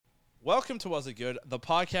Welcome to Was It Good, the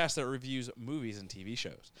podcast that reviews movies and TV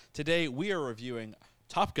shows. Today we are reviewing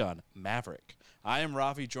Top Gun Maverick. I am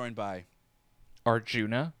Ravi, joined by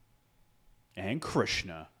Arjuna and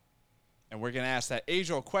Krishna. And we're going to ask that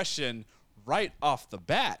age-old question right off the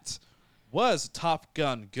bat. Was Top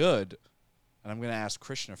Gun good? And I'm going to ask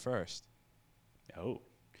Krishna first.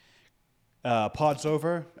 Pod's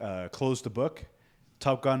over. Close the book.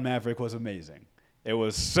 Top Gun Maverick was amazing. It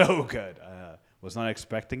was so good. Was not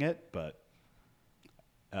expecting it, but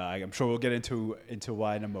I'm sure we'll get into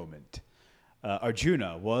why in a moment.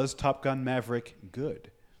 Arjuna, was Top Gun Maverick good?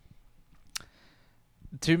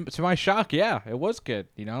 To my shock, yeah, it was good.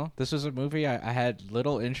 You know, this was a movie I had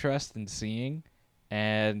little interest in seeing,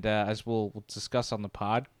 and as we'll discuss on the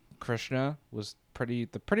pod, Krishna was pretty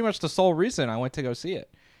much the sole reason I went to go see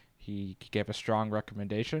it. He gave a strong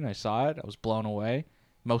recommendation. I saw it. I was blown away.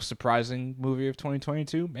 Most surprising movie of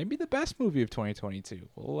 2022, maybe the best movie of 2022.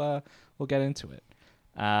 We'll get into it.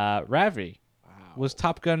 Ravi, was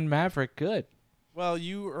Top Gun Maverick good? Well,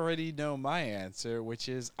 you already know my answer, which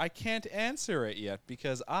is I can't answer it yet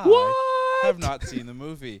because I have not seen the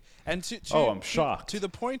movie. And I'm shocked. To the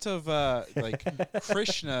point of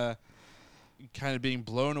Krishna kind of being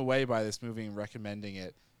blown away by this movie and recommending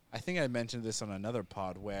it. I think I mentioned this on another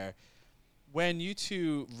pod where when you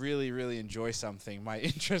two really, really enjoy something, my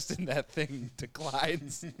interest in that thing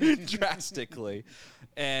declines drastically.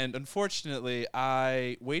 And unfortunately,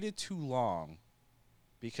 I waited too long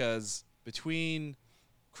because between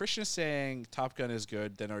Krishna saying Top Gun is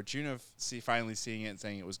good, then Arjuna finally seeing it and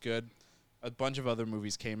saying it was good, a bunch of other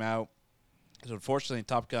movies came out. So unfortunately,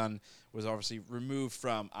 Top Gun was obviously removed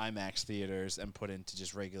from IMAX theaters and put into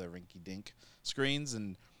just regular rinky-dink screens.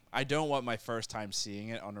 And I don't want my first time seeing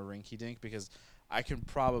it on a rinky-dink because I can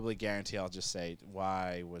probably guarantee I'll just say,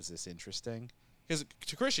 why was this interesting? Because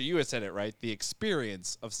to Krishna, you had said it, right? The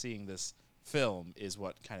experience of seeing this film is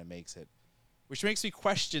what kind of makes it. Which makes me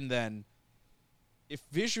question then, if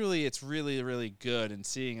visually it's really, really good and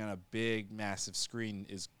seeing on a big, massive screen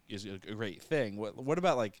is a great thing, what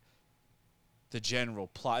about, like, the general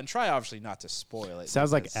plot? And try, obviously, not to spoil it.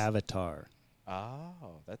 Sounds like Avatar.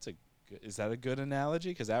 Oh, that's a good... Is that a good analogy?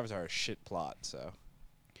 Because Avatar is shit plot, so...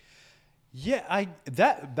 Yeah,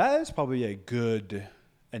 that is probably a good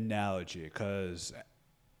analogy because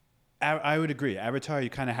I would agree. Avatar, you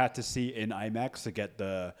kind of had to see in IMAX to get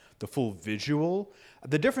the full visual.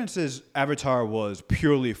 The difference is Avatar was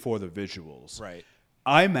purely for the visuals. Right.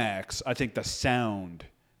 IMAX, I think the sound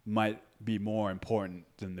might be more important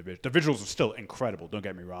than the visuals. The visuals are still incredible, don't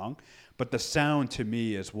get me wrong. But the sound to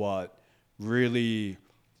me is what really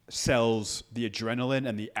sells the adrenaline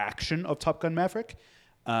and the action of Top Gun Maverick.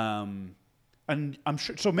 And I'm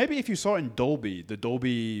sure. So maybe if you saw it in Dolby, the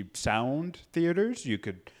Dolby sound theaters, you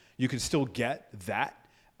could still get that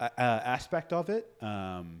aspect of it.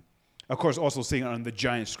 Of course, also seeing it on the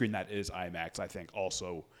giant screen that is IMAX, I think,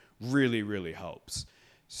 also really, really helps.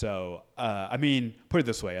 So, I mean, put it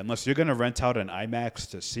this way: unless you're going to rent out an IMAX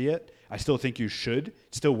to see it, I still think you should.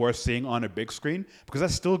 It's still worth seeing on a big screen because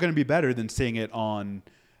that's still going to be better than seeing it on,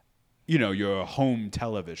 your home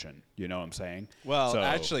television. You know what I'm saying? Well,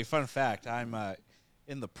 actually, fun fact, I'm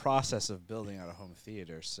in the process of building out a home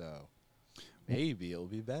theater, so maybe it'll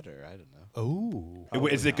be better. I don't know. Oh,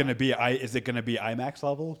 is it going to be IMAX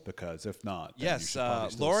level? Because if not, then you Yes, should probably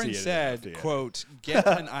still Lauren see it said, quote, get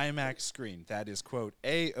an IMAX screen. That is, quote,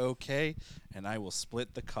 A-OK, and I will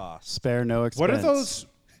split the cost. spare no expense. What are those?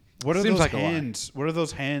 What are Seems those like a lot. hands? What are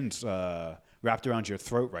those hands wrapped around your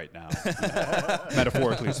throat right now?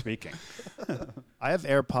 Metaphorically speaking. I have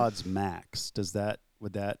AirPods Max.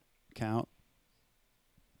 Would that count?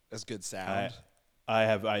 That's good sound. I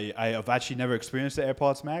have actually never experienced the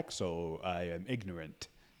AirPods Max, so I am ignorant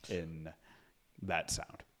in that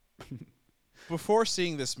sound. Before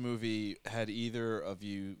seeing this movie, had either of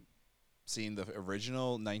you seen the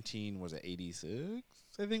original 86?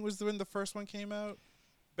 I think was when the first one came out.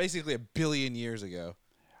 Basically a billion years ago.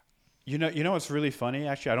 You know what's really funny?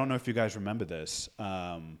 Actually, I don't know if you guys remember this.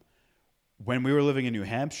 When we were living in New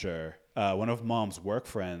Hampshire, one of Mom's work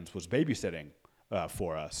friends was babysitting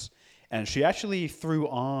for us. And she actually threw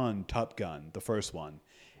on Top Gun, the first one.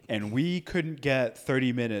 And we couldn't get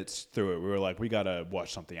 30 minutes through it. We were like, we got to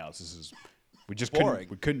watch something else. We just boring.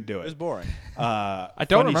 couldn't do it. It was boring. I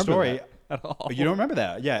don't remember story. that at all. You don't remember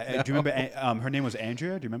that? Yeah. Do you remember her name was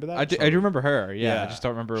Andrea? Do you remember that? I do remember her. Yeah, Yeah. I just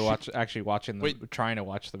don't remember trying to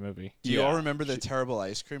watch the movie. Do you Yeah. all remember the terrible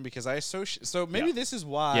ice cream? Because I associate. So maybe this is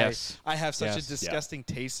why Yes. I have such a Yes. disgusting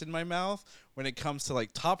taste in my mouth when it comes to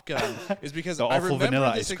like Top Gun. Is because The I awful remember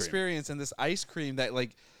vanilla this ice cream. experience and this ice cream that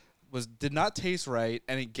like did not taste right,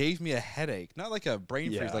 and it gave me a headache. Not like a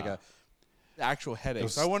brain freeze, like Yeah. a actual headache.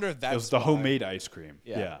 was- So I wonder if that's It was the why. homemade ice cream.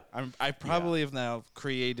 Yeah. Yeah. I probably have now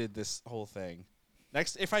created this whole thing.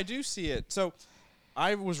 Next, if I do see it, so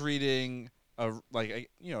I was reading, I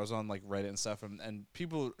was on like Reddit and stuff, and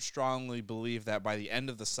people strongly believe that by the end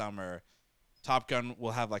of the summer, Top Gun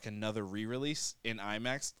will have like another re-release in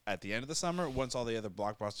IMAX at the end of the summer once all the other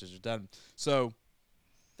blockbusters are done. So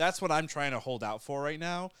that's what I'm trying to hold out for right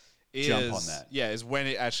now. Jump on that. Yeah, is when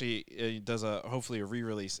it actually does hopefully a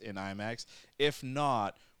re-release in IMAX. If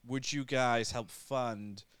not, would you guys help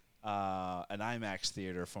fund an IMAX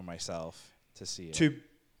theater for myself to see it?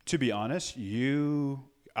 To be honest,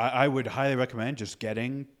 I would highly recommend just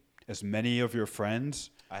getting as many of your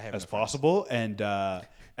friends I have as no friends. possible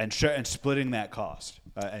and splitting that cost.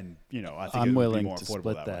 And I think I'm it would be willing more to affordable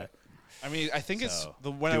split that. that. Way. I mean, I think it's So,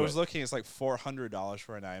 when I do was it. looking, it's like $400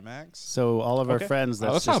 for an IMAX. So all of our Okay. friends,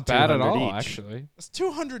 that's, That's just not bad at 200 all, each. actually. It's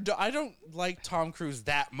 $200. I don't like Tom Cruise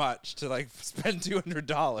that much to like spend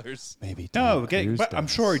 $200. Maybe No, Tom Cruise but I'm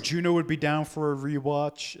does. sure Juno would be down for a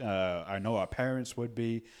rewatch. I know our parents would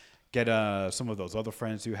be. Get some of those other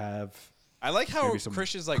friends you have. I like how Maybe some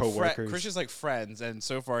Krish is coworkers. Krish is like friends, and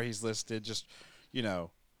so far he's listed just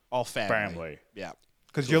all family. Family. Yeah,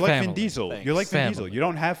 Because you're like Vin Family. Diesel. Thanks. You're like Vin Family. Diesel. You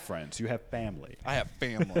don't have friends. You have family. I have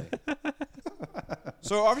family.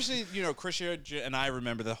 So obviously, Krish and I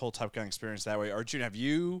remember the whole Top Gun experience that way. Arjun, have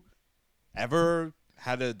you ever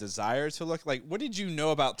had a desire to look like? What did you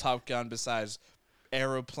know about Top Gun besides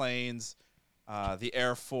aeroplanes, the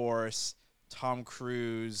Air Force, Tom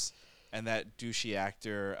Cruise, and that douchey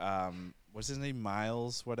actor? What's his name?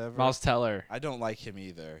 Miles, whatever. Miles Teller. I don't like him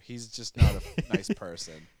either. He's just not a nice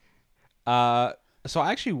person. So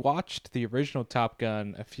I actually watched the original Top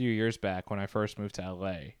Gun a few years back when I first moved to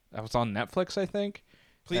LA. I was on Netflix, I think.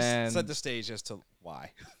 Please And- set the stage as to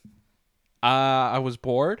why. I was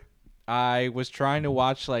bored. I was trying to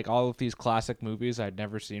watch like all of these classic movies I'd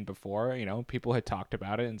never seen before. People had talked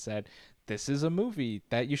about it and said, this is a movie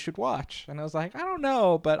that you should watch. And I was like, I don't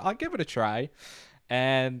know, but I'll give it a try.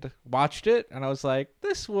 And watched it, and I was like,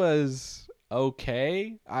 this was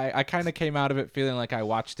okay. I kind of came out of it feeling like I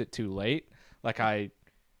watched it too late. Like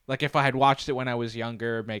if I had watched it when I was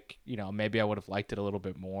younger, maybe I would have liked it a little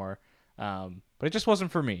bit more. But it just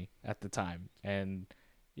wasn't for me at the time. And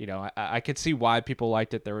I could see why people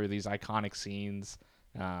liked it. There were these iconic scenes,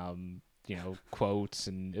 quotes,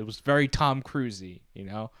 and it was very Tom Cruise-y,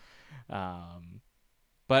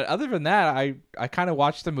 But other than that, I kind of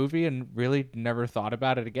watched the movie and really never thought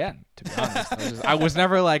about it again, to be honest. I was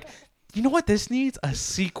never like, you know what, this needs a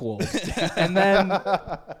sequel. and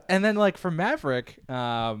then like for Maverick,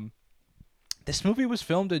 this movie was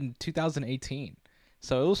filmed in 2018.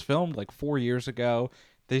 So it was filmed like 4 years ago.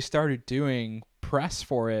 They started doing press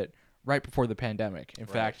for it right before the pandemic. In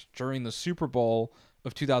fact, during the Super Bowl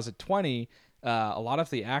of 2020, a lot of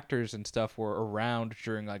the actors and stuff were around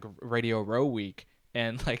during like Radio Row Week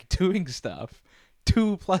and like doing stuff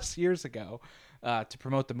 2+ years ago to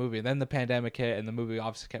promote the movie. And then the pandemic hit, and the movie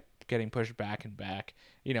obviously kept getting pushed back and back.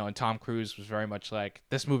 And Tom Cruise was very much like,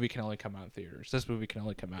 this movie can only come out in theaters. This movie can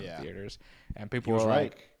only come out in theaters. And people were was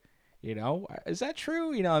right. like, is that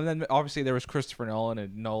true? And then obviously there was Christopher Nolan,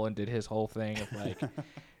 and Nolan did his whole thing of like,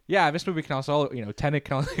 yeah, this movie can also, Tenet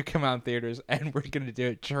can only come out in theaters, and we're going to do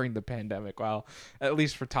it during the pandemic. Well, at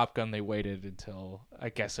least for Top Gun, they waited until, I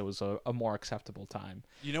guess it was a more acceptable time.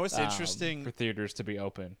 You know what's interesting? For theaters to be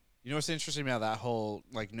open. You know what's interesting about that whole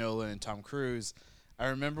like Nolan and Tom Cruise? I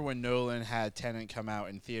remember when Nolan had Tenet come out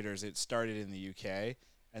in theaters, it started in the UK,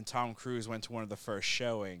 and Tom Cruise went to one of the first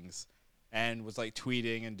showings and was like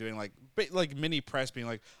tweeting and doing like mini press, being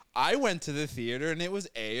like, I went to the theater and it was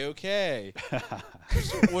A-okay.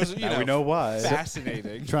 Was Now we know why.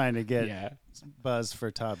 fascinating. Trying to get Yeah. buzz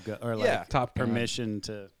for Top Gun or Yeah. like Top Gun. permission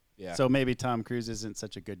to. Yeah. So maybe Tom Cruise isn't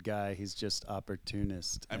such a good guy. He's just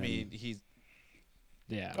opportunist. I mean, he's.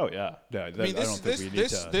 Yeah. Oh yeah. Yeah. I mean, I don't think we need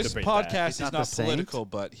to this debate podcast that. is not not the saint political,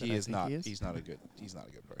 but that he I is think not. he is. He's not a good. He's not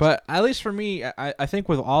a good person. But at least for me, I think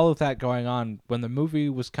with all of that going on, when the movie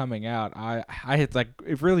was coming out, I had like,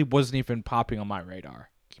 it really wasn't even popping on my radar.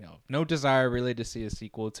 No desire really to see a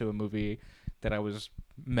sequel to a movie that I was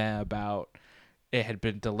meh about. It had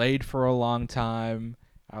been delayed for a long time.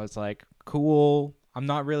 I was like, cool. I'm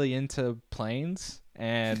not really into planes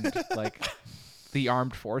and like the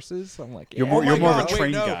armed forces. I'm like, You're yeah. more, Oh you're my more God, of a wait,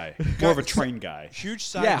 train no. guy. More of a train guy. huge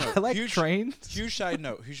side Yeah, note. I like huge, trains. Huge side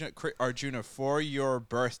note. Arjuna, for your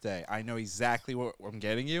birthday, I know exactly what I'm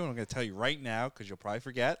getting you, and I'm going to tell you right now because you'll probably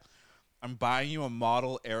forget. I'm buying you a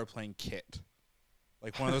model airplane kit,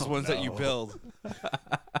 like one of those ones that you no. build.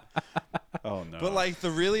 Oh Oh no. But like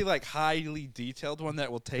the really like highly detailed one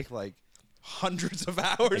that will take like hundreds of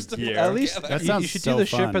hours to year. put At least together. That you sounds should so do the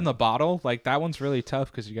ship fun. in the bottle. Like that one's really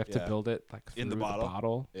tough because you have to Yeah. build it like In the through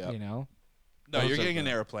bottle. Yep. You know. No, Those you're are getting an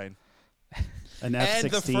the- airplane. An And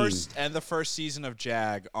F-16. the first season of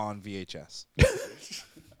Jag on VHS.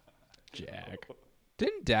 Jag.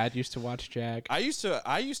 Didn't Dad used to watch Jag? I used to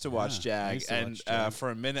watch Yeah, I Jag, used to and watch Jag. for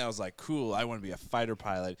a minute I was like, cool, I want to be a fighter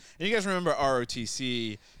pilot. And you guys remember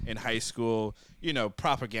ROTC in high school? You know,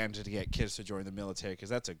 propaganda to get kids to join the military because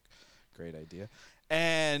that's a great idea.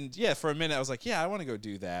 And yeah, for a minute I was like, yeah, I want to go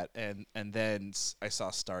do that. And then I saw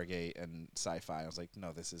Stargate and sci-fi. I was like,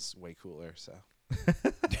 no, this is way cooler. So,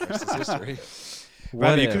 the rest is history. What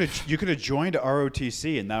Robbie, if? you could have joined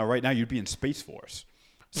ROTC, and right now you'd be in Space Force.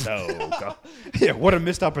 So, yeah, what a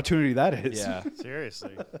missed opportunity that is. Yeah.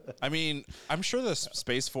 Seriously. I mean, I'm sure the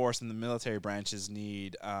Space Force and the military branches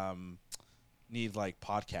need like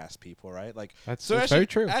podcast people, right? Like That's so. it's Actually, very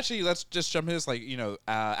true. Actually, let's just jump into this. Like,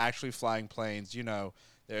 actually flying planes.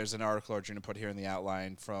 There's an article Arjuna put here in the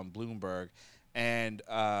outline from Bloomberg, and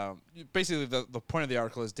basically the point of the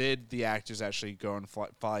article is: did the actors actually go and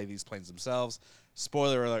fly these planes themselves?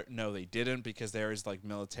 Spoiler alert: no, they didn't, because there is like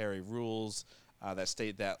military rules that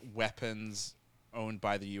state that weapons owned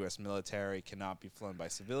by the U.S. military cannot be flown by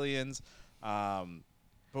civilians.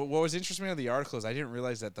 But what was interesting about the article is I didn't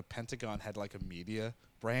realize that the Pentagon had like a media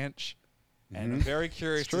branch, and I'm very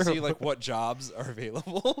curious to see like what jobs are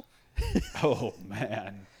available. Oh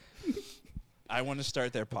man. I want to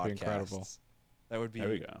start their That'd be podcast. incredible. That would be There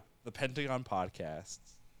we go. the Pentagon podcasts.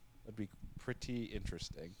 That'd be pretty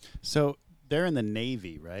interesting. So they're in the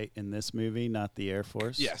Navy, right? In this movie, not the Air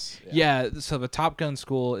Force? Yes. Yeah, so the Top Gun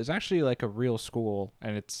school is actually like a real school,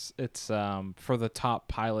 and it's for the top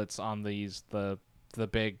pilots on the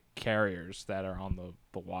big carriers that are on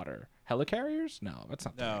the water. Helicarriers? No, that's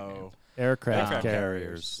not the right name. No. Aircraft Aircraft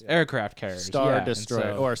carriers. Yeah. Aircraft carriers. Star yeah, and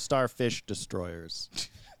destroyer so- or starfish destroyers.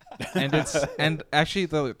 and actually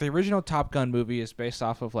the original Top Gun movie is based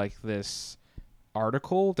off of like this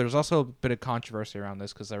article. There's also a bit of controversy around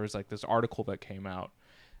this because there was like this article that came out,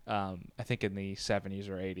 I think in the 70s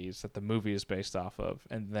or 80s, that the movie is based off of,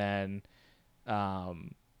 and then,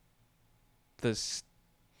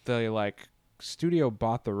 the like studio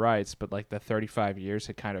bought the rights, but like the 35 years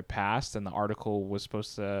had kind of passed, and the article was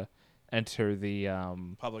supposed to enter the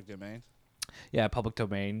Public domain. public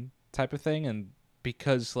domain type of thing, and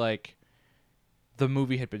because like the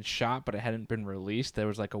movie had been shot but it hadn't been released, there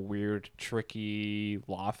was like a weird tricky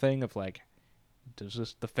law thing of like,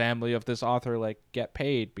 does the family of this author like get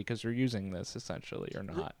paid because you're using this essentially or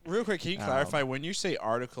not? Real quick, can you clarify when you say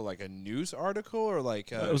article, like a news article or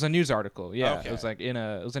like It was a news article. Yeah, Okay. it was like it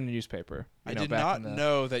was in a newspaper. I you know, did back not in the,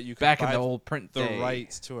 know that you could back in buy the old print the day.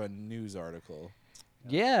 rights to a news article.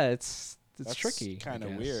 Yeah, it's That's tricky. Kind I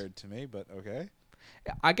of guess. weird to me, but okay.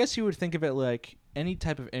 I guess you would think of it like any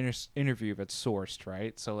type of interview that's sourced,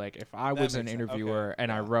 right? So like if I was an makes sense. interviewer Okay.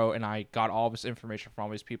 and I Yeah. wrote and I got all this information from all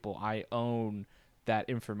these people, I own that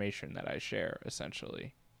information that I share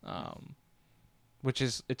essentially. Which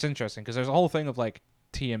is, it's interesting because there's a whole thing of like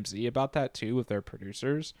TMZ about that too with their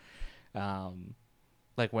producers.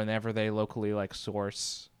 Like whenever they locally like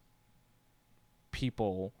source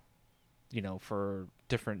people, for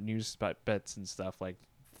different news bits and stuff, like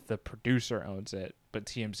the producer owns it, but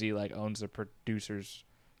TMZ like owns the producer's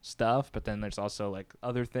stuff. But then there's also like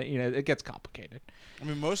other things. It gets complicated. I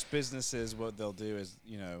mean, most businesses, what they'll do is,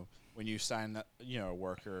 when you sign, a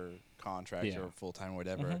worker contract Yeah. or full time or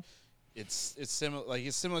whatever, Mhm. it's similar. Like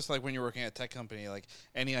it's similar to like when you're working at a tech company. Like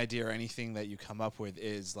any idea or anything that you come up with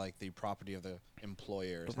is like the property of the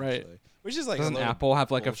employer, Right. essentially. Which is like Doesn't a load of Apple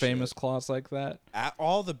have like a bullshit. famous clause like that? At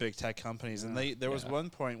all the big tech companies, and there was Yeah. one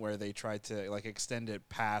point where they tried to like extend it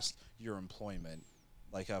past your employment,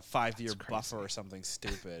 like a 5-year That's crazy. buffer or something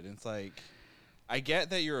stupid. And it's like, I get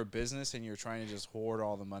that you're a business and you're trying to just hoard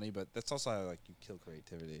all the money, but that's also how, like, you kill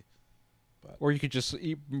creativity. Or you could just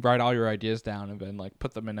write all your ideas down and then like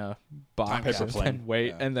put them in a box Paper and plane. then wait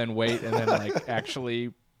Yeah. and then wait and then like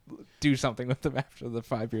actually do something with them after the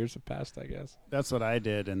 5 years have passed, I guess. That's what I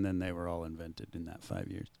did, and then they were all invented in that 5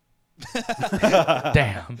 years.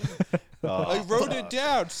 Damn. I wrote it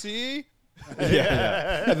down. See,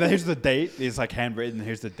 yeah. And then here's the date. It's like handwritten.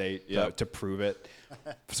 Here's the date Yep. to prove it.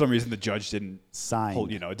 For some reason, the judge didn't Signed.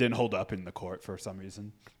 hold. It didn't hold up in the court for some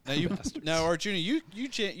reason. now Arjuna,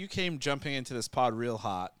 you came jumping into this pod real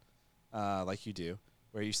hot, like you do,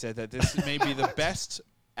 where you said that this may be the best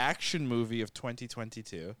action movie of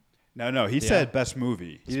 2022. No. He said best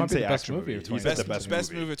movie. He This might didn't be say the best action movie of He said the Best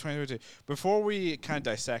best movie of 2022. Before we kind of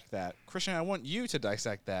dissect that, Christian, I want you to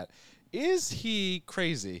dissect that. Is he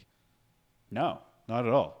crazy? No, not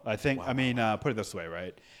at all. I think, I mean, put it this way,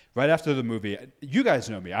 right? Right after the movie, you guys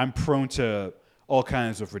know me. I'm prone to all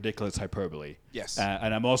kinds of ridiculous hyperbole. Yes.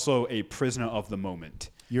 And I'm also a prisoner of the moment.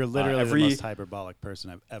 You're literally every- the most hyperbolic person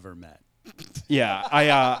I've ever met. Yeah,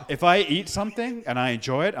 I if I eat something and I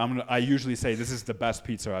enjoy it, I usually say this is the best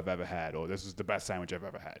pizza I've ever had, or this is the best sandwich I've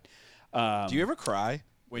ever had. Do you ever cry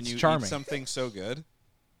when It's you charming. eat something so good?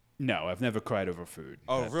 No, I've never cried over food.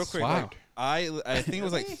 Oh, That's- real quick! Wow. Like, I think it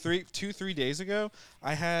was like 3 days ago.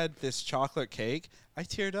 I had this chocolate cake. I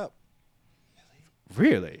teared up.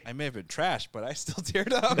 Really? I may have been trash, but I still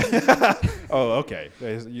teared up. Oh, okay.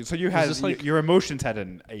 So you had this like- your emotions had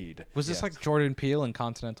an aid. Was this Yes. like Jordan Peele in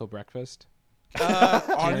Continental Breakfast?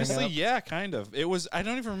 Honestly, up? yeah, kind of. It was. I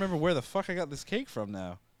don't even remember where the fuck I got this cake from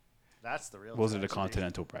now. That's the real. Was it a tragedy.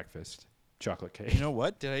 continental breakfast? Chocolate cake. You know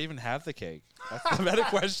what? Did I even have the cake? That's the better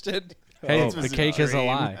question. Hey, Oh, the was cake it is a dream?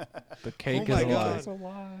 lie. The cake Oh is my a God.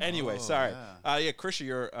 lie. Anyway, Oh, sorry. yeah. Yeah, Krisha,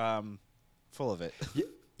 you're full of it.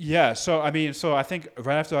 Yeah. So I think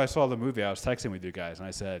right after I saw the movie, I was texting with you guys, and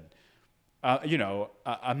I said,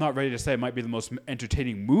 I'm not ready to say it might be the most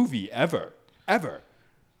entertaining movie ever,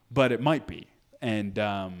 but it might be. And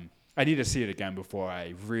I need to see it again before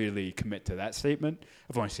I really commit to that statement.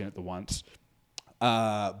 I've only seen it the once.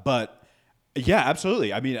 But yeah,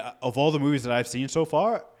 absolutely. I mean, of all the movies that I've seen so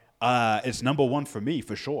far, it's number one for me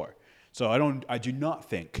for sure. So I do not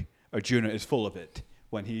think Arjuna is full of it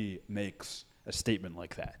when he makes a statement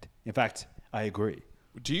like that. In fact, I agree.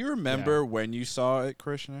 Do you remember when you saw it,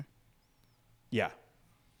 Krishna? Yeah.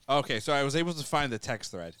 Okay, so I was able to find the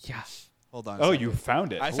text thread. Yeah. Hold on. a Oh, second. you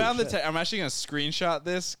found it. I Holy found the. shit. I'm actually gonna screenshot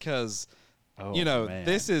this because, Oh, man.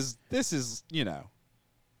 this is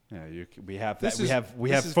Yeah, we have This that. is- We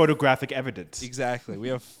this have is- photographic evidence. exactly. We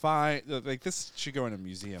have 5. Like this should go in a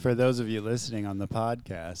museum. For those of you listening on the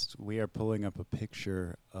podcast, we are pulling up a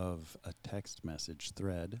picture of a text message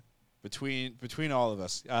thread. between all of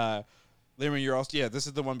us. Liam, you're also this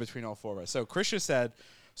is the one between all 4 of us. So Krisha said,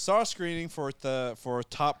 saw a screening for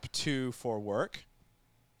top 2 for work.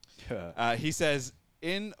 He says,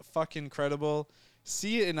 fucking incredible.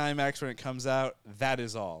 See it in IMAX when it comes out. That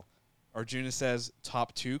is all. Arjuna says,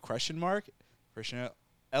 top 2 ? Krishna,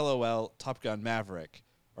 LOL, Top Gun Maverick.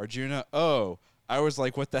 Arjuna, oh, I was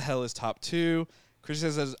like, what the hell is top 2?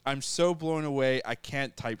 Krishna says, I'm so blown away, I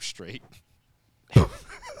can't type straight.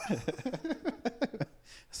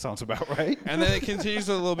 Sounds about right. And then it continues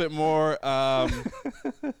a little bit more. But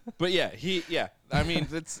I mean,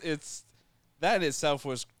 it's that in itself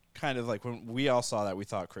was kind of like when we all saw that, we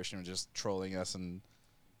thought Christian was just trolling us and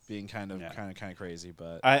being kind of crazy.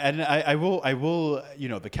 But I will,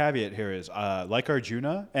 the caveat here is, like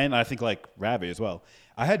Arjuna, and I think like Ravi as well,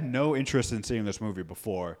 I had no interest in seeing this movie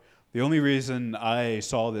before. The only reason I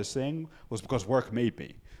saw this thing was because work made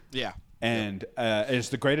me. yeah. And it's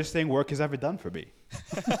the greatest thing work has ever done for me.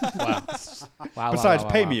 Wow. Besides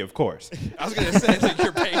pay me, of course. I was gonna say like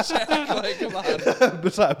your paycheck. Like, come on.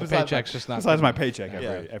 besides paycheck's just not besides good. my paycheck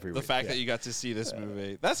Yeah. every The week. fact yeah. that you got to see this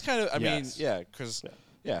movie, that's kind of. I Yes.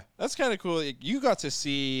 mean, that's kind of cool. You got to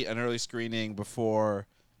see an early screening before,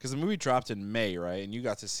 because the movie dropped in May, right? And you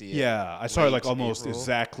got to see it. Yeah, I saw it like late almost April.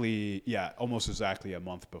 exactly a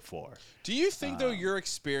month before. Do you think though your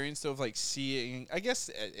experience of like seeing? I guess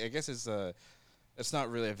it's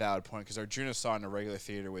not really a valid point because Arjuna saw it in a regular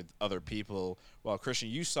theater with other people, while Christian,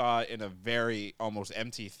 you saw it in a very almost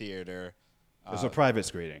empty theater. It was a private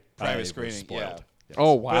screening. private I was screening, spoiled. yeah. Yes.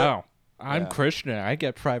 Oh wow. I'm yeah. Krishna. I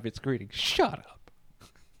get private screening. Shut up.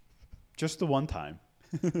 Just the one time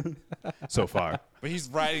so far. But he's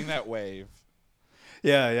riding that wave.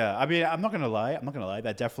 Yeah. I mean, I'm not gonna lie.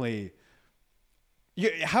 That definitely.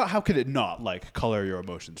 How could it not like color your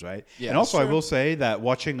emotions, right? Yeah, and also, that's I true. will say that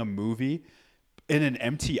watching a movie in an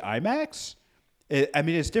empty IMAX,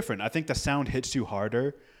 it's different. I think the sound hits you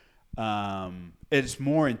harder. It's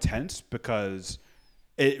more intense because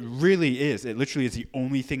it really is. It literally is the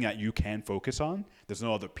only thing that you can focus on. There's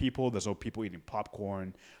no other people. There's no people eating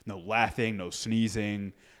popcorn. No laughing. No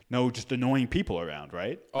sneezing. No just annoying people around,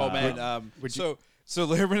 right? Oh man. So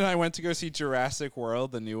Liam and I went to go see Jurassic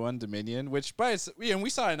World, the new one, Dominion, which we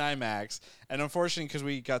saw it in IMAX, and unfortunately, because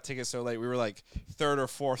we got tickets so late, we were like 3rd or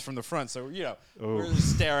 4th from the front, so we were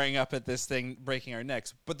staring up at this thing, breaking our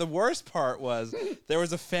necks. But the worst part was there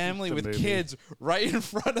was a family with movie. kids right in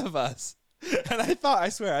front of us. And I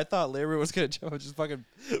swear, I thought Larry was gonna jump and just fucking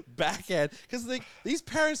backhand because these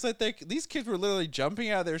parents, these kids were literally jumping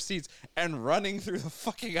out of their seats and running through the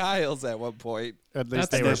fucking aisles at one point. At least That's-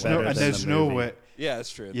 they were There's better no, than and there's the no movie. way. Yeah,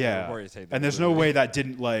 that's true. Yeah, Before you take that and there's no movie. way that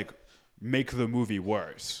didn't like make the movie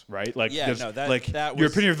worse, right? Like, Yeah, no, that your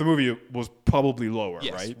was- opinion of the movie was probably lower,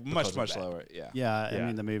 Yes, right? much Because of much that. lower. Yeah. Yeah, I Yeah.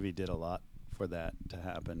 mean the movie did a lot for that to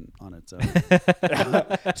happen on its own.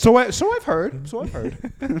 So I've heard. So I've heard.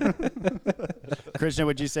 Krishna,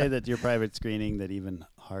 would you say that your private screening that even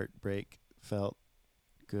Heartbreak felt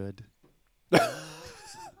good?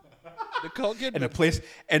 Nicole In a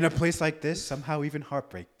Kidman. place like this, somehow even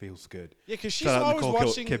heartbreak feels good. Yeah, because she's Shout out always Nicole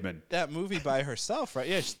watching Kidman. that movie by herself, right?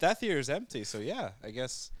 Yeah, that theater is empty. So yeah, I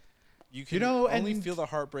guess you can know, only and- feel the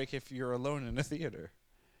heartbreak if you're alone in a theater.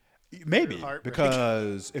 Maybe Heartbreak.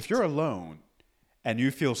 because if you're alone and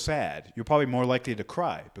you feel sad, you're probably more likely to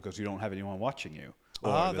cry because you don't have anyone watching you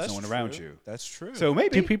or there's no one around you. That's true. So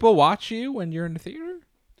maybe Do people watch you when you're in the theater?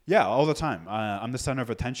 yeah, all the time. I'm the center of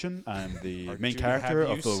attention. I'm the main character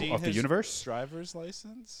Have of you seen the his universe. driver's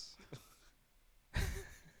license?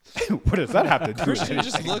 What does that have to do with Christian it?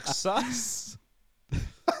 just looks sus.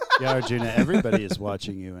 Yeah, Arjuna, everybody is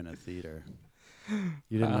watching you in a theater.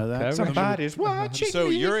 You didn't know that? Okay. Somebody's watching So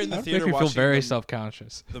me. you're in the That theater makes me feel watching very the,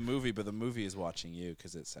 self-conscious. the movie, but the movie is watching you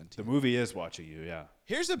because it's sent to The you. movie is watching you, yeah.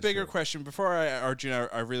 Here's a bigger question. Before Arjuna,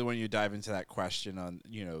 I really want you to dive into that question on,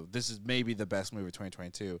 this is maybe the best movie of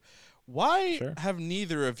 2022. Why Sure. have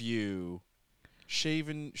neither of you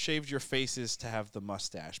shaved your faces to have the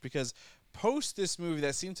mustache? Because post this movie,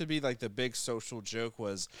 that seemed to be like the big social joke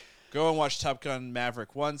was go and watch Top Gun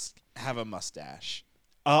Maverick once, have a mustache.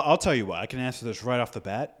 I'll tell you what. I can answer this right off the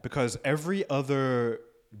bat because every other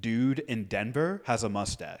dude in Denver has a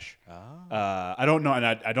mustache. I don't know, and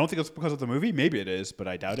I don't think it's because of the movie. Maybe it is, but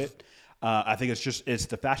I doubt it. I think it's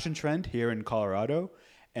the fashion trend here in Colorado,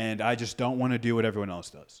 and I just don't want to do what everyone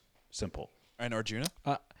else does. Simple. And Arjuna?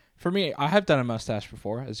 For me, I have done a mustache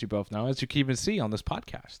before, as you both know, as you can even see on this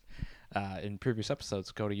podcast. In previous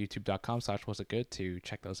episodes, go to youtube.com/wasitgood to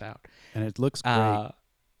check those out. And it looks great.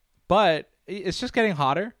 But it's just getting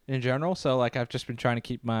hotter in general, so like I've just been trying to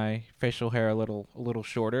keep my facial hair a little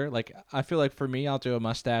shorter. Like I feel like for me, I'll do a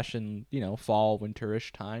mustache in fall,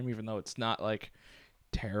 winterish time, even though it's not like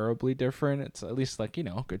terribly different. It's at least like a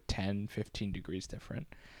good 10-15 degrees different.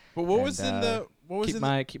 But what And, was in the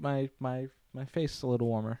keep my face a little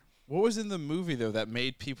warmer. what was in the movie though that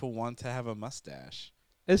made people want to have a mustache?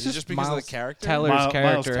 It's Is it just because of the Miles character? Teller's Miles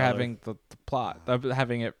character Teller. having the plot,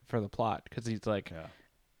 having it for the plot, because he's like, Yeah.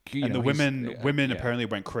 And the women apparently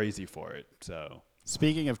went crazy for it. So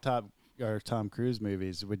Speaking of Tom Cruise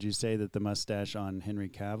movies, would you say that the mustache on Henry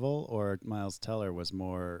Cavill or Miles Teller was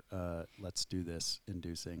more let's do this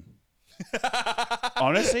inducing?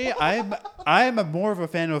 honestly, I'm more of a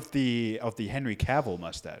fan of the Henry Cavill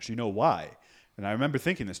mustache. You know why? And I remember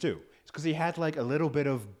thinking this too. It's because he had like a little bit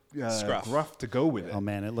of Scruff. gruff to go with it. Oh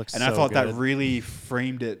man, it looks and so I thought that good. really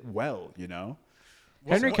framed it well.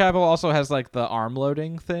 Henry Cavill also has like the arm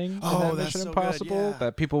loading thing in Oh, that that's Mission so good, Impossible yeah.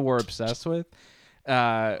 that people were obsessed with.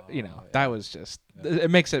 That was just it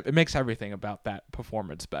makes everything about that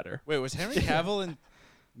performance better. Wait, was Henry Cavill in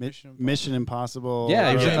Mission Impossible. Yeah,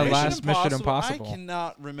 he was in or- the last Mission I Impossible.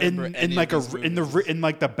 cannot remember in any like of these movies. in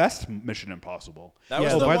like the best Mission Impossible. That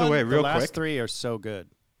Yeah, was Oh, by the one- way, real the last quick, three are so good.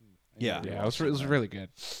 yeah, Yeah, it was really good.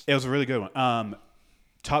 it was a really good one.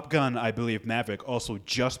 Top Gun, I believe Maverick also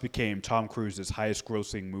just became Tom Cruise's highest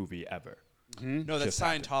grossing movie ever. No, that's Just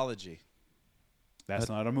happened. Scientology. That's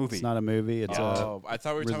not a movie. It's not a movie. It's Oh, I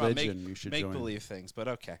thought we were talking about religion you should make join. believe things, but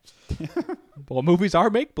okay. Well, movies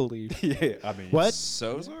are make believe. yeah, I mean, What?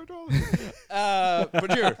 So Scientology.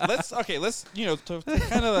 But here, let's to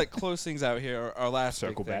kind of like close things out here. Our last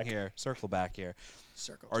Circle big thing back. here. Circle back here.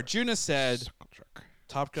 Arjuna said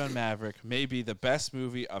Top Gun Maverick may be the best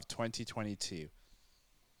movie of 2022.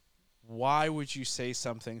 Why would you say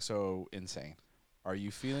something so insane? Are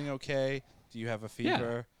you feeling okay? Do you have a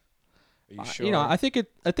fever? Are you sure? I think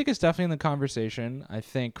it's definitely in the conversation. I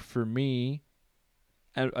think for me,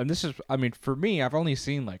 and this is, for me, I've only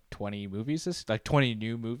seen like 20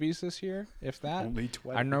 new movies this year, if that. only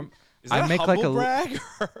 20. I know. Is that I make a like humble a brag?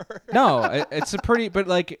 no. It's a pretty, but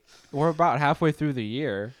like we're about halfway through the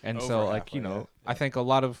year, and so Over like halfway, yeah. I think a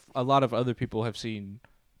lot of other people have seen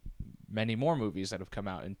many more movies that have come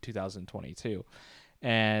out in 2022,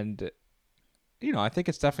 and I think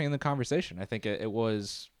it's definitely in the conversation. I think it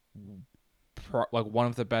was like one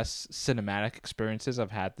of the best cinematic experiences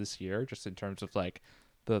I've had this year, just in terms of like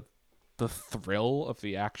the thrill of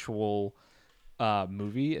the actual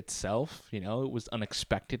movie itself. It was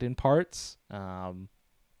unexpected in parts, and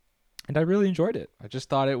I really enjoyed it. I just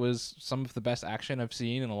thought it was some of the best action I've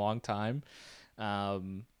seen in a long time.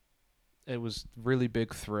 It was really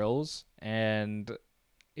big thrills, and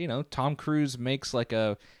Tom Cruise makes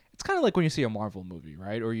it's it's kind of like when you see a Marvel movie,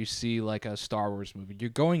 right? Or you see like a Star Wars movie.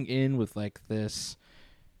 You're going in with like this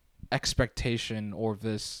expectation or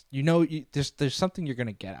this, there's something you're going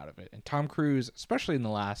to get out of it. And Tom Cruise, especially in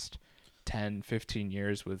the last 10, 15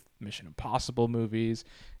 years with Mission Impossible movies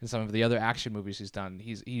and some of the other action movies he's done,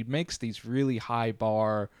 he makes these really high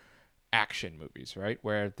bar action movies, right?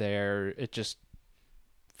 Where it just,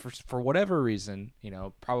 for whatever reason,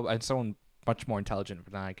 probably, and someone much more intelligent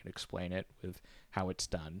than I can explain it with how it's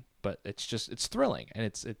done, but it's thrilling and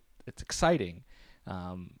it's exciting.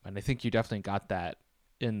 And I think you definitely got that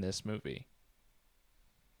in this movie.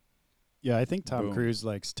 Yeah, I think Tom Boom. Cruise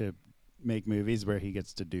likes to make movies where he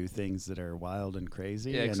gets to do things that are wild and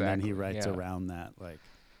crazy, Yeah, and then he exactly, writes yeah. around that. Like,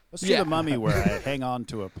 let's do Yeah. The Mummy where I hang on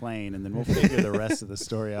to a plane, and then we'll figure the rest of the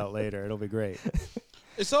story out later. It'll be great.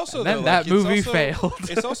 It's also And then though, that like, it's movie also- failed.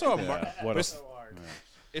 It's also a Yeah, what a-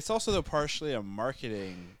 it's also though partially a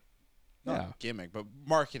marketing, not Yeah. gimmick, but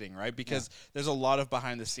marketing, right? Because there's a lot of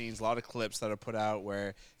behind the scenes, a lot of clips that are put out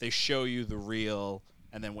where they show you the real,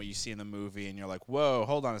 and then what you see in the movie, and you're like, whoa,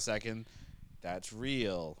 hold on a second, that's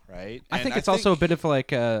real, right? I And think it's also a bit of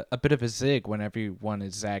like a bit of a zig when everyone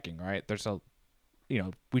is zagging, right? There's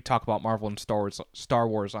we talk about Marvel and Star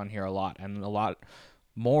Wars on here a lot, and a lot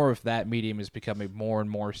more of that medium is becoming more and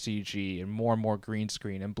more CG and more green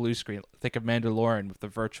screen and blue screen. Think of Mandalorian with the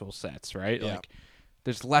virtual sets, right? Yeah. Like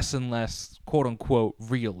there's less and less quote unquote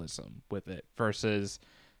realism with it versus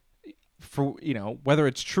for whether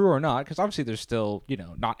it's true or not, because obviously there's still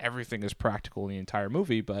not everything is practical in the entire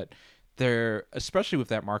movie, but there, especially with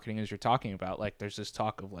that marketing as you're talking about, like there's this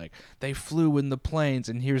talk of like they flew in the planes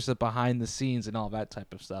and here's the behind the scenes and all that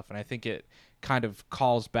type of stuff, and I think it kind of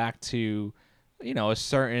calls back to a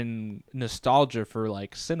certain nostalgia for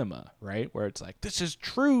like cinema, right? Where it's like, this is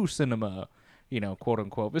true cinema, quote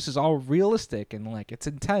unquote. This is all realistic and like it's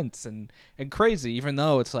intense and crazy, even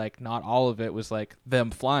though it's like not all of it was like them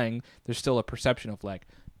flying. There's still a perception of like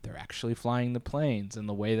they're actually flying the planes and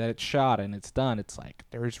the way that it's shot and it's done. It's like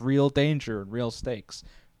there's real danger and real stakes,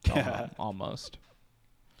 almost.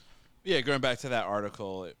 Yeah, going back to that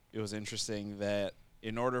article, it was interesting that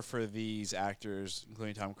in order for these actors,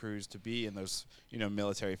 including Tom Cruise, to be in those,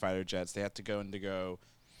 military fighter jets, they have to go undergo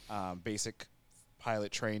basic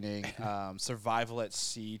pilot training, survival at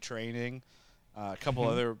sea training, a couple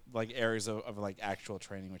other like areas of like actual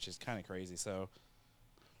training, which is kind of crazy. So,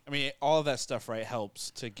 I mean, all of that stuff, right, helps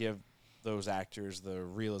to give those actors the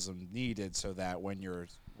realism needed, so that when you're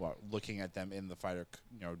looking at them in the fighter,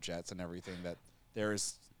 jets and everything, that there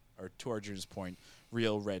is, or to Arjun's point,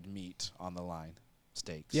 real red meat on the line.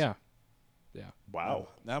 Steaks. Yeah. Wow.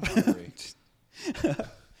 Now I'm hungry.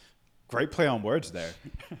 Great play on words there.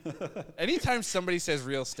 Anytime somebody says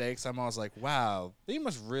real steaks, I'm always like, wow, they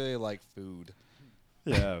must really like food.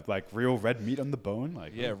 Yeah, like real red meat on the bone.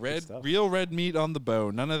 Like Yeah, oh, good stuff. real red meat on the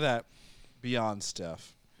bone. None of that beyond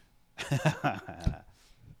stuff.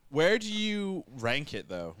 Where do you rank it,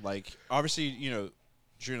 though? Like, obviously,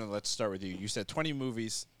 Juno, let's start with you. You said 20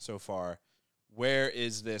 movies so far. Where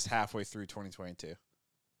is this halfway through 2022?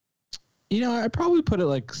 I'd probably put it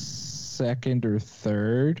like second or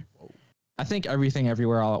third. I think Everything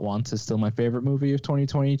Everywhere All at Once is still my favorite movie of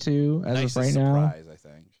 2022 as Nicest of right now. surprise, I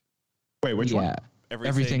think. Wait, which Yeah, one?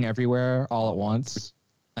 Everything Everywhere All at Once.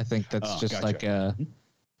 I think that's Oh, just gotcha. like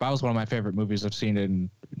that was one of my favorite movies I've seen in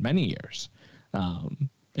many years,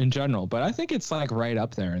 in general. But I think it's like right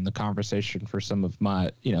up there in the conversation for some of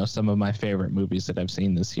my favorite movies that I've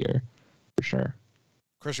seen this year, for sure.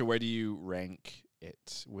 Christian, where do you rank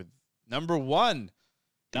it with number one?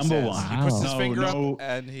 He Number says. one. He puts his Wow. finger No, up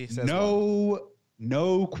and he says, one.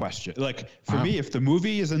 No question. Like for Wow. me, if the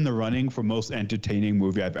movie is in the running for most entertaining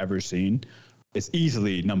movie I've ever seen, it's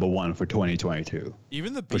easily number one for 2022.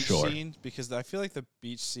 Even the beach sure. scene, because I feel like the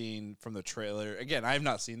beach scene from the trailer, again, I have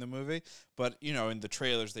not seen the movie, but, in the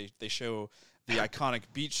trailers, they show the iconic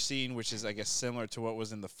beach scene, which is, I guess, similar to what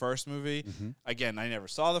was in the first movie. Again, I never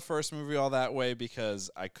saw the first movie all that way because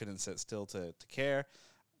I couldn't sit still to care.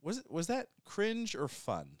 Was that cringe or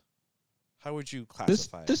fun? How would you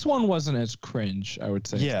classify it? This one wasn't as cringe, I would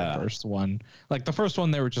say, as Yeah. the first one. Like the first one,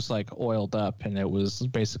 they were just like oiled up, and it was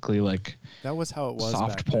basically like That was how it was.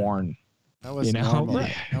 soft back then. porn. That was know? normal.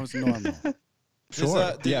 Right. That was normal.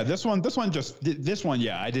 Sure. Yeah, this one,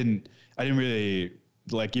 yeah, I didn't really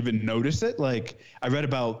like even notice it. Like I read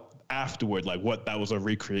about afterward, like what that was a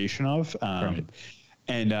recreation of. Right.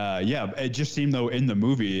 And yeah, it just seemed though in the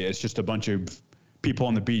movie, it's just a bunch of people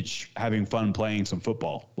on the beach having fun playing some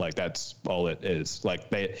football. Like that's all it is.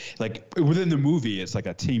 Like within the movie, it's like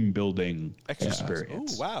a team building Exercise.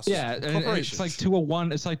 experience. Oh, wow. So Yeah, and it's corporations. like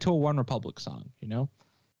 201. It's like 201 Republic song,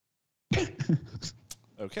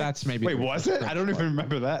 Okay. That's maybe. Wait, was it? I don't even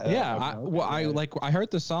remember that. Yeah, Okay. I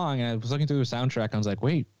heard the song and I was looking through the soundtrack. And I was like,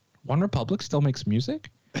 wait, One Republic still makes music?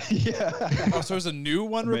 Yeah. Oh, so it was a new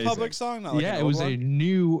One Amazing. Republic song? Not like Yeah, an it old was one? a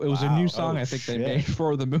new Wow. song. Oh, I think they shit. made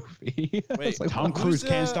for the movie. I was Wait, like, Tom who's Cruise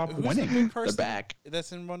can't the- stop who's winning. The big person back.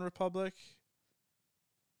 That's in One Republic.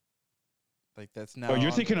 Like that's now. Oh,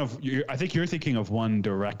 you're on- thinking of. I think you're thinking of One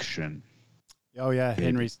Direction. Oh yeah,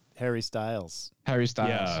 Harry Styles. Harry Styles.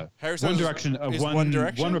 Yeah. Harry One Styles Direction. is One, One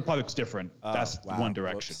Direction? One Republic's different. Oh, That's wow. One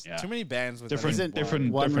Direction. Whoops. Yeah. Too many bands with Different- that.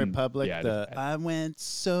 different- One different- Republic. yeah, the different. I went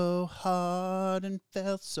so hard and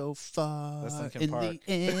felt so far That's Linkin in Park.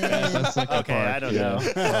 the end. that's Linkin okay, Park, I don't Yeah.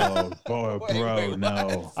 know. Oh, Wait, bro, wait,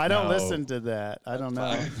 no. I don't no. listen to that. I don't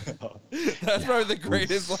know. That's probably the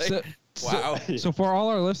greatest. Like, wow, So for all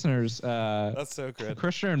our listeners, that's so good.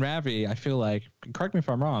 Krishna and Ravi, I feel like, correct me if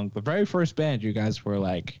I'm wrong, the very first band you guys were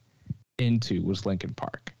like into was Linkin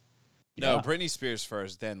Park. No, Yeah. Britney Spears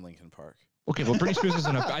first, then Linkin Park. Okay, well, Britney Spears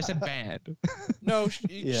isn't I said band. No, she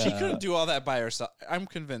Yeah. couldn't do all that by herself. I'm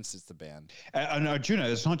convinced it's the band. And Arjuna,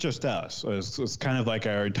 it's not just us. It's kind of like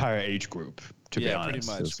our entire age group, to be Yeah, honest. pretty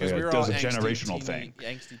much. It's Because like we were there's all a angsty generational thing.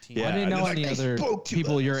 Angsty teen. Yeah. I didn't know it's like any they other spoke to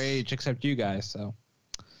people your us. age except you guys. So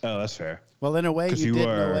Oh, that's fair. Well, in a way, 'Cause you you did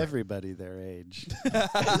know are- everybody their age.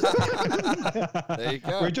 There you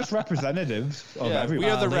go. We're just representatives of Yeah, everyone.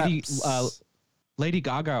 we are the Lady, reps. Lady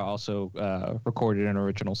Gaga also recorded an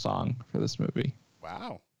original song for this movie.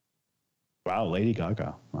 Wow. Wow, Lady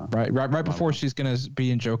Gaga. Wow. Right before she's gonna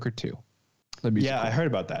be in Joker 2. The musical. Yeah, I heard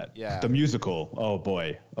about that. Yeah. The musical. Oh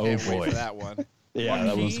boy. Oh Can't wait boy. for that one. Yeah,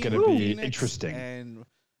 that one's Joaquin gonna be Phoenix interesting. And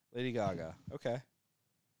Lady Gaga. Okay.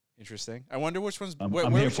 Interesting. I wonder which one's. I'm where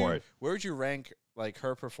here would for you, it. Where would you rank like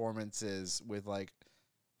her performances with like,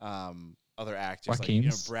 other actors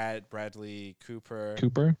Joaquin's? like Bradley Cooper.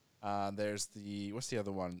 Cooper. There's what's the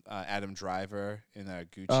other one? Adam Driver in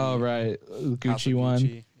Gucci. Oh right, House of Gucci one.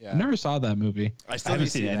 Gucci. Yeah. I never saw that movie. I I still haven't need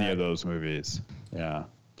to see seen any that. of those movies. Yeah.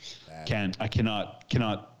 Bad. I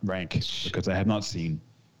cannot rank because I have not seen.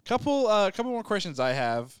 Couple more questions I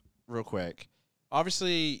have real quick.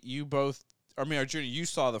 Obviously, you both. I mean, Arjuna, you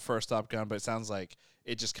saw the first Top Gun, but it sounds like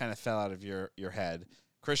it just kind of fell out of your head.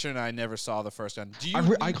 Christian and I never saw the first Gun. Do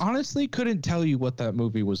you? I honestly couldn't tell you what that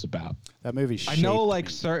movie was about. That movie. I know shaped like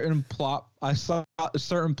me. certain plot. I saw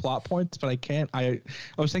certain plot points, but I can't. I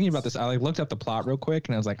was thinking about this. I like looked up the plot real quick,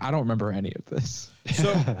 and I was like, I don't remember any of this.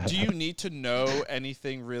 So, do you need to know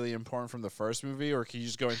anything really important from the first movie, or can you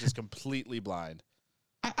just go into this completely blind?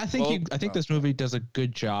 I think Well, I think this movie does a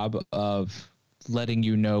good job of letting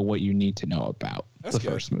you know what you need to know about That's the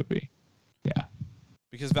good. first movie. Yeah,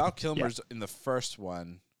 Because Val Kilmer's in the first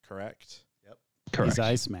one, correct? correct. He's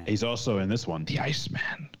Iceman. He's also in this one. the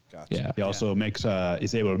Iceman. Gotcha. Yeah. He also makes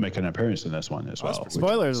is able to make an appearance in this one as Oh, that's well. pretty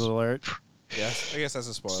Spoilers alert. Yes, I guess that's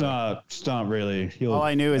a spoiler. It's not really. He'll, All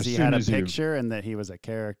I knew is as he soon had a as you- picture and that he was a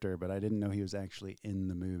character, but I didn't know he was actually in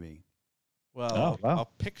the movie. Well, Oh, wow.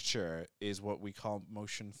 a picture is what we call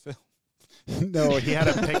motion film. No, he had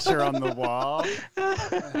a picture on the wall.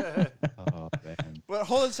 Oh, man. But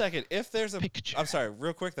hold on a second. If there's a, Picture. I'm sorry,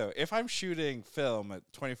 real quick though. If I'm shooting film at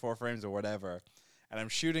 24 frames or whatever, and I'm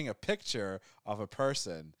shooting a picture of a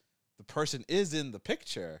person, the person is in the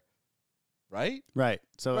picture, right? Right.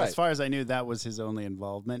 So Right. as far as I knew, that was his only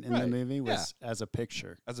involvement in the Right. movie was as a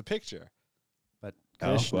picture. As a picture. But Oh,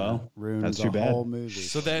 Krishna well, ruins that's the too bad. whole movie.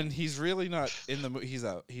 So then he's really not in the movie. He's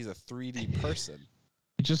a 3D person.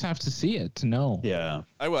 You just have to see it to know. Yeah.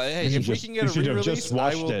 I will. Hey, You if we just- can get you a should have re-release, just I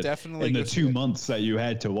watched will it definitely in the go see 2 it. months that you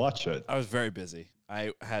had to watch it. I was very busy.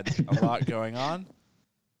 I had a lot going on.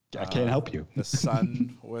 I can't help you. The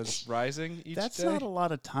sun was rising each That's day. not a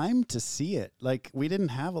lot of time to see it. Like we didn't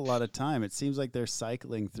have a lot of time. It seems like they're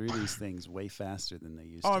cycling through these things way faster than they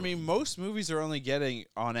used to. Oh, I mean, most movies are only getting,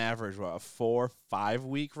 on average, what, a 4-5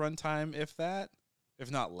 week runtime, if that,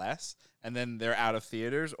 if not less, and then they're out of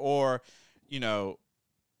theaters. Or, you know,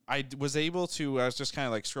 I was just kind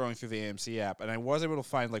of like scrolling through the AMC app, and I was able to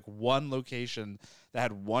find like one location that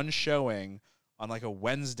had one showing on like a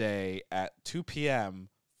Wednesday at 2 p.m.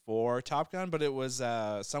 for Top Gun, but it was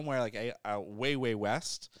somewhere like way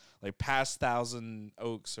west, like past Thousand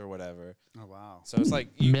Oaks or whatever. Oh wow. So it's like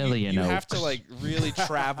you Million have to Oaks. like really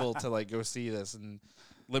travel to like go see this in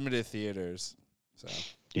limited theaters. So,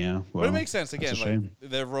 Yeah. Well, but it makes sense again. that's a Like shame.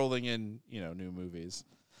 they're rolling in, new movies.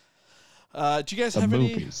 Do you guys The have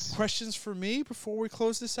movies. any questions for me before we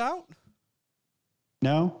close this out?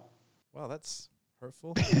 No. Well, that's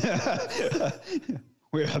hurtful.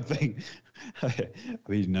 I think. I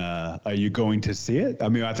mean, are you going to see it? I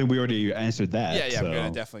mean, I think we already answered that. yeah, I'm so-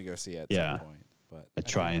 gonna definitely go see it at Yeah. some point. But I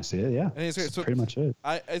try and see it. Yeah, I think it's great. that's So pretty much it.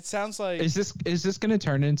 it sounds like Is this going to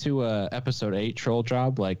turn into a episode 8 troll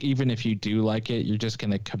job? Like, even if you do like it, you're just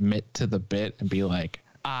going to commit to the bit and be like,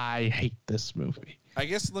 I hate this movie. I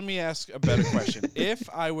guess let me ask a better question. If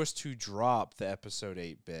I was to drop the episode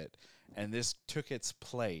 8 bit and this took its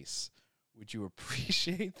place, would you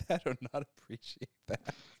appreciate that or not appreciate that?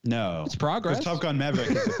 No, It's progress. because Top Gun Maverick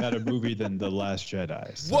is a better movie than The Last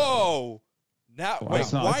Jedi. So Whoa! Now, Wow. wait,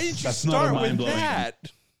 That's not- why did you that's not a start with mind-blowing-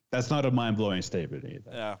 that? that's not a mind-blowing statement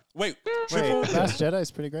either. Yeah. Wait, Wait, Last Jedi is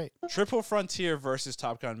pretty great. Triple Frontier versus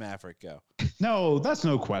Top Gun Maverick. Go. No, that's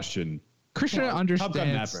no question. Krishna Top Gun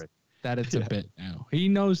understands Maverick. that it's a bit now. He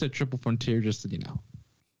knows that Triple Frontier just,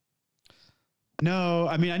 No,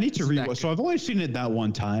 I mean I need to Isn't that rewatch. So I've only seen it that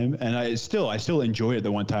one time, and I still enjoy it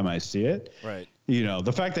the one time I see it. Right. You know,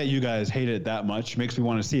 the fact that you guys hate it that much makes me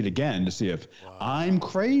want to see it again to see if I'm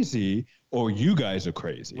crazy or you guys are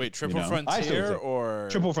crazy. Wait, Triple you know? I still Frontier think- or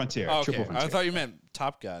Triple Frontier. Oh, okay. Triple Frontier. I thought you meant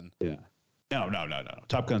Top Gun. Yeah. No.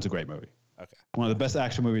 Top Gun's a great movie. Okay. One of the best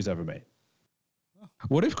action movies ever made.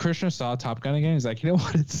 What if Krishna saw Top Gun again? He's like, you know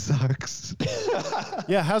what? It sucks.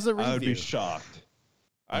 Yeah, how's it I would be review? shocked.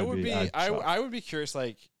 I would be. I'd shocked. I would be curious.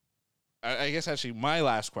 Like, I guess actually, my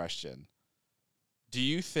last question: do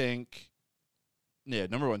you think? Yeah,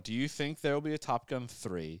 number one, do you think there will be a Top Gun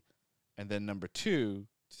 3? And then number 2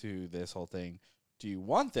 to this whole thing, do you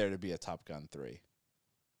want there to be a Top Gun 3?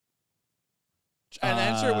 And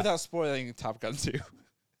answer it without spoiling Top Gun 2.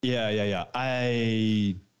 Yeah.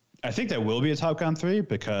 I think there will be a Top Gun 3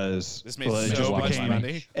 because This made it so just much became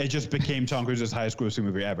money. it just became Tom Cruise's highest grossing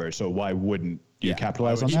movie ever. So why wouldn't you Yeah,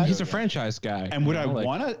 capitalize why on would that? He's a franchise guy. And would you I know, like-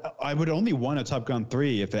 want to? I would only want a Top Gun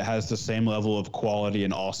 3 if it has the same level of quality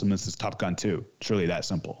and awesomeness as Top Gun 2. It's really that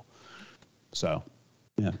simple. So,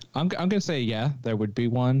 yeah. I'm gonna say yeah, there would be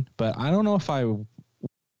one, but I don't know if I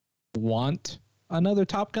want another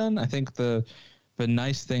Top Gun. I think the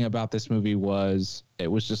nice thing about this movie was it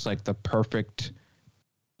was just like the perfect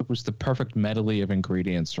medley of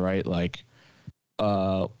ingredients, right? Like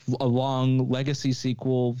a long legacy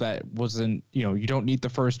sequel that wasn't, you don't need the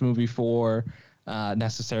first movie for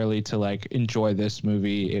necessarily to like enjoy this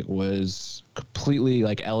movie. It was completely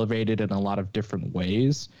like elevated in a lot of different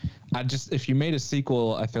ways. If you made a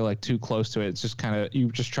sequel, I feel like too close to it, it's just kind of,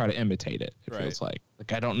 you just try to imitate it. It Right. feels like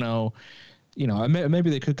I don't know,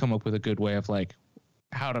 maybe they could come up with a good way of like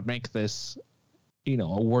how to make this, a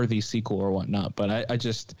worthy sequel or whatnot. But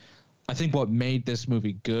I think what made this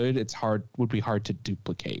movie good, would be hard to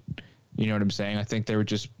duplicate. You know what I'm saying? I think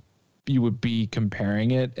you would be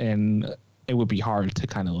comparing it, and it would be hard to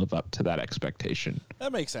kind of live up to that expectation.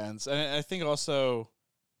 That makes sense. And I think also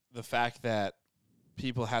the fact that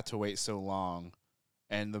people had to wait so long,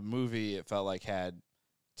 and the movie, it felt like, had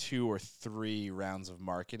 2 or 3 rounds of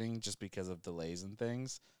marketing just because of delays and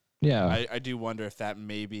things. Yeah. I do wonder if that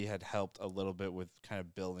maybe had helped a little bit with kind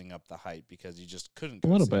of building up the hype because you just couldn't go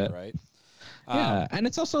A little see it, bit. right? Yeah, and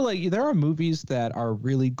it's also like there are movies that are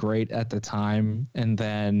really great at the time, and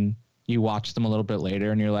then you watch them a little bit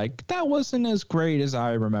later, and you're like, that wasn't as great as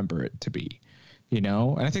I remember it to be, And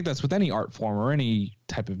I think that's with any art form or any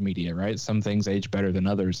type of media, right? Some things age better than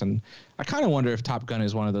others, and I kind of wonder if Top Gun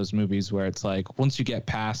is one of those movies where it's like once you get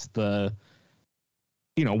past the,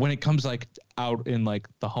 when it comes like out in like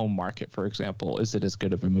the home market, for example, is it as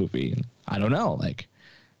good of a movie? I don't know, like.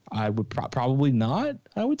 I would probably not,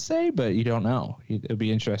 I would say, but you don't know. It'd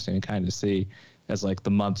be interesting to kind of see as like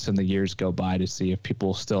the months and the years go by to see if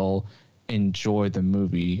people still enjoy the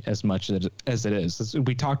movie as much as it is.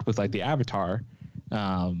 We talked with like the Avatar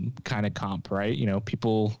kind of comp, right?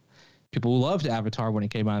 People loved Avatar when it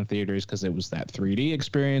came out in theaters because it was that 3D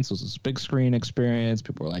experience. It was this big screen experience.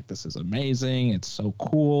 People were like, this is amazing. It's so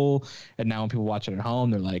cool. And now when people watch it at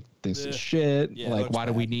home, they're like, this is shit. Yeah, like, why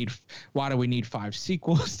do we need 5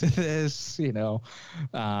 sequels to this? Who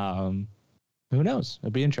knows?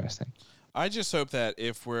 It'd be interesting. I just hope that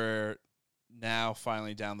if we're now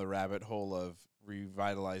finally down the rabbit hole of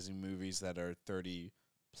revitalizing movies that are 30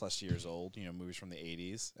 plus years old, movies from the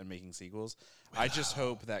 80s and making sequels, I just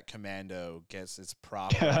hope that Commando gets its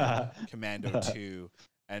proper Commando 2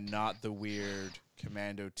 and not the weird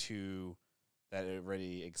Commando 2 that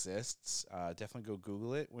already exists. Definitely go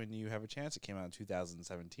Google it when you have a chance. It came out in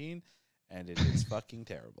 2017 and it is fucking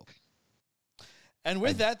terrible. And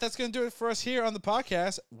with that, that's going to do it for us here on the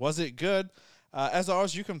podcast. Was it good? As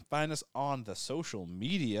always, you can find us on the social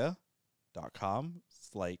media.com,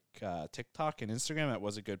 like TikTok and Instagram at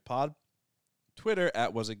Was It Good Pod, Twitter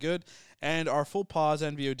at Was It Good, and our full pods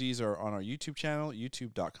and VODs are on our YouTube channel,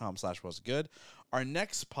 youtube.com/wasitgood. Our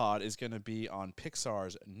next pod is going to be on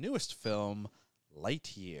Pixar's newest film,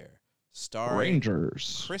 Lightyear. starring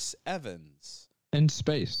Rangers Chris Evans in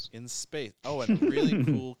space. in space. Oh, and a really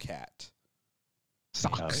cool cat.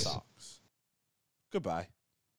 Socks. Socks. Goodbye.